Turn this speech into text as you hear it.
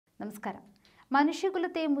നമസ്കാരം.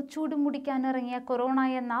 മനുഷ്യകുലത്തെ മുച്ചൂടുമുടിക്കാനിറങ്ങിയ കൊറോണ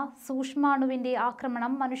എന്ന സൂക്ഷ്മാണുവിന്റെ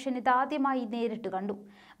ആക്രമണം മനുഷ്യൻ ഇതാദ്യമായി നേരിട്ട് കണ്ടു.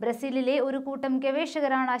 ബ്രസീലിലെ ഒരു കൂട്ടം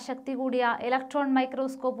ഗവേഷകരാണ് ശക്തി കൂടിയ ഇലക്ട്രോൺ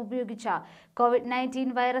മൈക്രോസ്കോപ്പ് ഉപയോഗിച്ച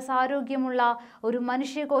കോവിഡ്-19 വൈറസ് ആരോഗ്യമുള്ള ഒരു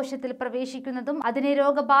മനുഷ്യകോശത്തിൽ പ്രവേശിക്കുന്നതും അതിനെ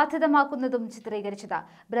രോഗബാധിതമാക്കുന്നതും ചിത്രീകരിച്ചത്.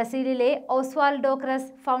 ബ്രസീലിലെ ഓസ്വാൽഡോ ക്രസ്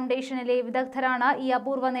ഫൗണ്ടേഷനിലെ വിദഗ്ധരാണ് ഈ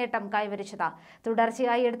അപൂർവ നേട്ടം കൈവരിച്ചത്.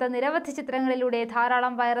 തുടർച്ചയായി എടുത്ത നിരവധി ചിത്രങ്ങളിലൂടെ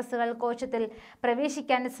ധാരാളം വൈറസുകൾ കോശത്തിൽ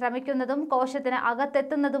പ്രവേശിക്കാൻ ശ്രമിക്കുന്നതും കോശത്തിന്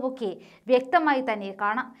അകത്തെത്തുന്നതുമൊക്കെ വ്യക്തമായി തന്നെ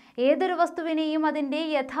കാണാം. ഏതൊരു വസ്തുവിനെയും അതിന്റെ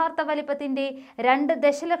യഥാർത്ഥ വലിപ്പത്തിന്റെ 2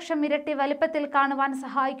 ദശലക്ഷം ഇരട്ടി വലിപ്പത്തിൽ കാണുവാൻ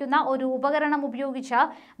സഹായിക്കുന്ന ഒരു ഉപകരണം ഉപയോഗിച്ച്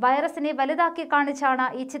വൈറസിനെ വലുതാക്കി കാണിച്ചാണ്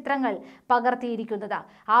ഈ ചിത്രങ്ങൾ പകർത്തിയിരിക്കുന്നത്.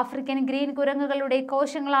 ആഫ്രിക്കൻ ഗ്രീൻ കുരങ്ങുകളുടെ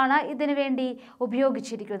കോശങ്ങളാണ് ഇതിനു വേണ്ടി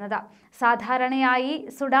ഉപയോഗിച്ചിരിക്കുന്നത്. സാധാരണയായി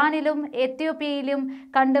സുഡാനിലും എത്യോപ്യയിലും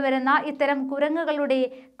കണ്ടുവരുന്ന ഇത്തരം കുരങ്ങുകളുടെ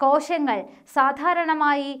കോശങ്ങൾ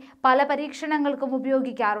സാധാരണമായി പല പരീക്ഷണങ്ങൾക്കും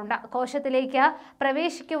ഉപയോഗിക്കാറുണ്ട്. കോശത്തിലേക്ക്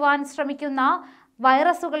പ്രവേശിക്കുവാൻ ശ്രമിക്കുന്ന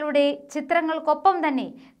വൈറസുകളുടെ ചിത്രങ്ങൾക്കൊപ്പം തന്നെ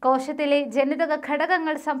കോശത്തിലെ ജനിതക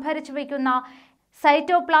ഘടകങ്ങൾ സംഭരിച്ചു വയ്ക്കുന്ന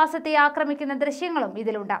സൈറ്റോപ്ലാസത്തെ ആക്രമിക്കുന്ന ദൃശ്യങ്ങളും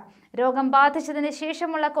ഇതിലുണ്ട്. രോഗം ബാധിച്ചതിന്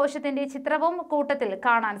ശേഷമുള്ള കോശത്തിന്റെ ചിത്രവും കൂട്ടത്തിൽ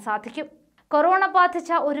കാണാൻ സാധിക്കും. കൊറോണ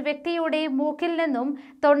ബാധിച്ച ഒരു വ്യക്തിയുടെ മൂക്കിൽ നിന്നും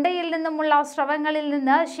തൊണ്ടയിൽ നിന്നുമുള്ള സ്രവങ്ങളിൽ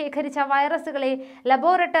നിന്ന് ശേഖരിച്ച വൈറസുകളെ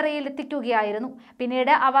ലബോറട്ടറിയിൽ എത്തിക്കുകയായിരുന്നു.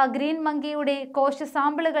 പിന്നീട് അവ ഗ്രീൻ മങ്കിയുടെ കോശ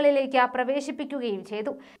സാമ്പിളുകളിലേക്ക് പ്രവേശിപ്പിക്കുകയും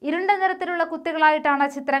ചെയ്തു. ഇരുണ്ട നിറത്തിലുള്ള കുത്തികളായിട്ടാണ്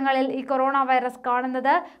ചിത്രങ്ങളിൽ ഈ കൊറോണ വൈറസ്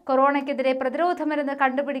കാണുന്നത്. കൊറോണയ്ക്കെതിരെ പ്രതിരോധ മരുന്ന്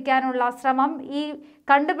കണ്ടുപിടിക്കാനുള്ള ശ്രമം ഈ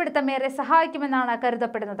കണ്ടുപിടുത്തമേറെ സഹായിക്കുമെന്നാണ്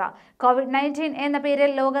കരുതപ്പെടുന്നത്. കോവിഡ്-19 എന്ന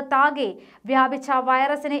പേരിൽ ലോകത്താകെ വ്യാപിച്ച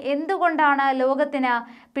വൈറസിനെ എന്തുകൊണ്ടാണ് ലോകത്തിന്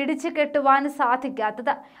പിടിച്ചു കെട്ടുവാൻ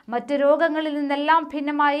സാധിക്കാത്തത്? മറ്റു രോഗങ്ങളിൽ നിന്നെല്ലാം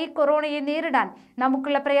ഭിന്നമായി കൊറോണയെ നേരിടാൻ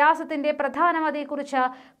നമുക്കുള്ള പ്രയാസത്തിന്റെ പ്രധാനമതയെക്കുറിച്ച്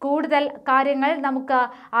കൂടുതൽ കാര്യങ്ങൾ നമുക്ക്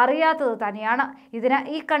അറിയാത്തത് തന്നെയാണ്. ഇതിന്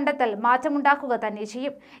ഈ കണ്ടെത്തൽ മാറ്റമുണ്ടാക്കുക തന്നെ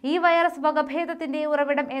ചെയ്യും. ഈ വൈറസ് വകഭേദത്തിന്റെ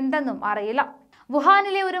ഉറവിടം എന്തെന്നും അറിയില്ല.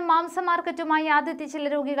 വുഹാനിലെ ഒരു മാംസ മാർക്കറ്റുമായി ആദ്യത്തെ ചില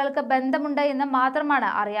രോഗികൾക്ക് ബന്ധമുണ്ട് എന്ന് മാത്രമാണ്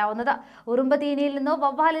അറിയാവുന്നത്. ഉറുമ്പ് തീനിയിൽ നിന്നോ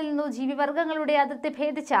വവ്വാലിൽ നിന്നോ ജീവിവർഗങ്ങളുടെ അതിർത്തി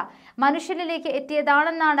ഭേദിച്ച മനുഷ്യനിലേക്ക്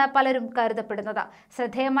എത്തിയതാണെന്നാണ് പലരും കരുതപ്പെടുന്നത്.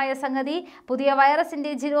 ശ്രദ്ധേയമായ സംഗതി, പുതിയ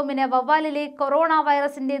വൈറസിന്റെ ജിനോമിന് വവ്വാലിലെ കൊറോണ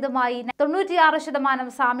വൈറസിന്റേതുമായി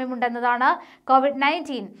 96% സാമ്യമുണ്ടെന്നതാണ്.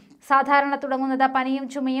 കോവിഡ്-19 സാധാരണ തുടങ്ങുന്നത് പനിയും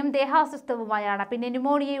ചുമയും ദേഹാസ്വസ്ഥവുമായാണ്. പിന്നെ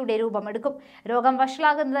ന്യൂമോണിയയുടെ രൂപമെടുക്കും. രോഗം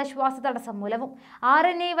വഷളാകുന്നത് ശ്വാസതടസ്സം മൂലവും.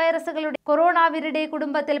 RNA വൈറസുകളുടെ കൊറോണാവിരിഡെ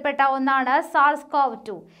കുടുംബത്തിൽപ്പെട്ട ഒന്നാണ്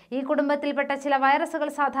SARS-CoV-2. ഈ കുടുംബത്തിൽപ്പെട്ട ചില വൈറസുകൾ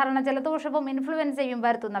സാധാരണ ജലദോഷവും ഇൻഫ്ലുവൻസയും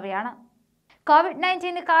വരുത്തുന്നവയാണ്.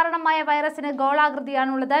 കോവിഡ്-19 കാരണമായ വൈറസിന്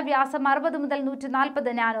ഗോളാകൃതിയാണുള്ളത്. വ്യാസം 60 മുതൽ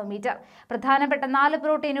 140 നാനോമീറ്റർ. പ്രധാനപ്പെട്ട 4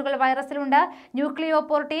 പ്രോട്ടീനുകൾ വൈറസിലുണ്ട്: ന്യൂക്ലിയോ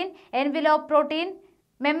protein, എൻവിലോപ്പ് protein,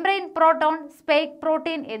 membrane proton, spike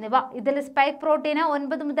protein എന്നിവ. ഇതിൽ സ്പൈക്ക് പ്രോട്ടീന്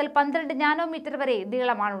 9 മുതൽ 12 നാനോമീറ്റർ വരെ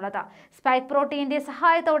നീളമാണുള്ളത്. സ്പൈക്ക് പ്രോട്ടീന്റെ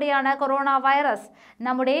സഹായത്തോടെയാണ് കൊറോണ വൈറസ്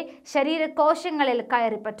നമ്മുടെ ശരീരകോശങ്ങളിൽ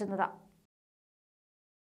കയറിപ്പറ്റുന്നത്.